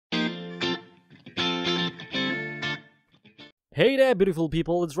Hey there, beautiful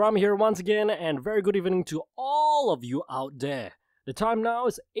people, it's Ram here once again, and very good evening to all of you out there. The time now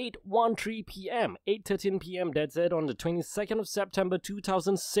is 8:13 p.m., 8:13 p.m, that's it, on the 22nd of September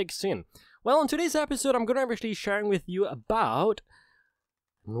 2016. Well, on today's episode, I'm going to actually sharing with you about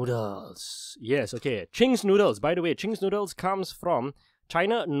noodles. Yes, okay, Ching's noodles. By the way, Ching's noodles comes from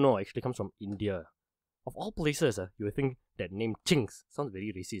China? No, actually comes from India. Of all places, you would think that name Ching's sounds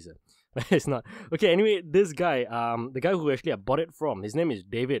very racist, but it's not. Okay, anyway, this guy, the guy who actually I bought it from, his name is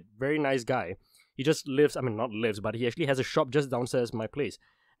David. Very nice guy. He just lives, not lives, but he actually has a shop just downstairs my place.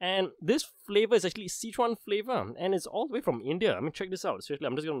 And this flavor is actually Schezwan flavor, and it's all the way from India. Check this out. Seriously,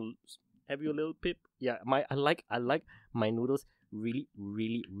 I'm just gonna have you a little pip. Yeah, I like my noodles really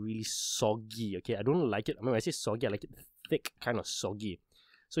soggy. Okay, I don't like it. When I say soggy, I like it thick, kind of soggy.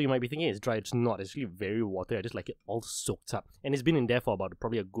 So you might be thinking it's dry. It's not. It's actually very watery. I just like it all soaked up. And it's been in there for about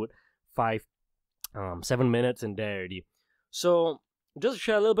probably a good 7 minutes in there already. So just to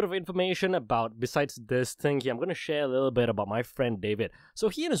share a little bit of information about, besides this thing here, I'm going to share a little bit about my friend David. So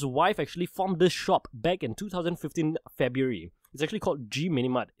he and his wife actually formed this shop back in 2015 February. It's actually called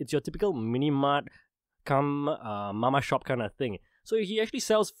G-minimart. It's your typical mini-mart come mama shop kind of thing. So he actually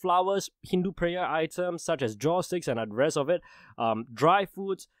sells flowers, Hindu prayer items such as joss sticks and the rest of it, dry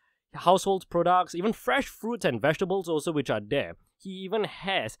foods, household products, even fresh fruits and vegetables also which are there. He even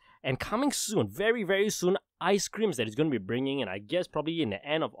has, and coming soon, very soon, ice creams that he's going to be bringing in. I guess probably in the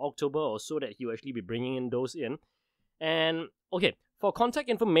end of October or so that he'll actually be bringing in those in. And okay, for contact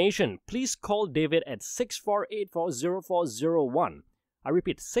information, please call David at 64840401. I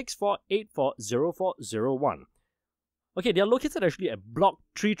repeat, 64840401. Okay, they are located actually at Block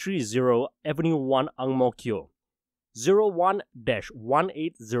 330, Avenue 1, Ang Mo Kio,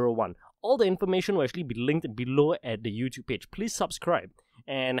 01-1801. All the information will actually be linked below at the YouTube page. Please subscribe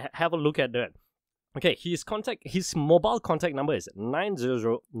and have a look at that. Okay, his mobile contact number is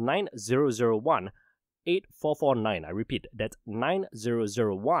 9001-8449. I repeat, that's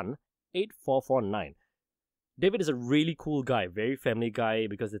 9001-8449. David is a really cool guy, very family guy,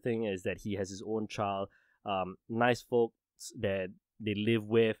 because the thing is that he has his own child. Nice folks that they live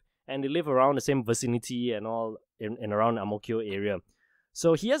with, and they live around the same vicinity and all in around Ang Mo Kio area.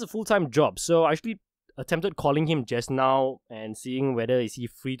 So he has a full-time job. So I actually attempted calling him just now and seeing whether is he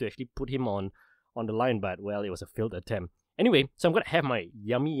free to actually put him on the line, but well, it was a failed attempt. Anyway, so I'm gonna have my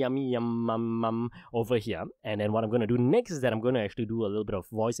yummy over here, and then what I'm gonna do next is that I'm gonna actually do a little bit of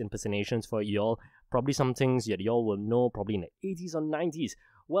voice impersonations for y'all. Probably some things that y'all will know probably in the 80s or 90s.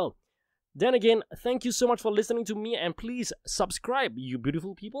 Well, then again, thank you so much for listening to me, and please subscribe, you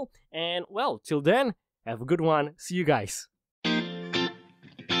beautiful people. And well, till then, have a good one. See you guys.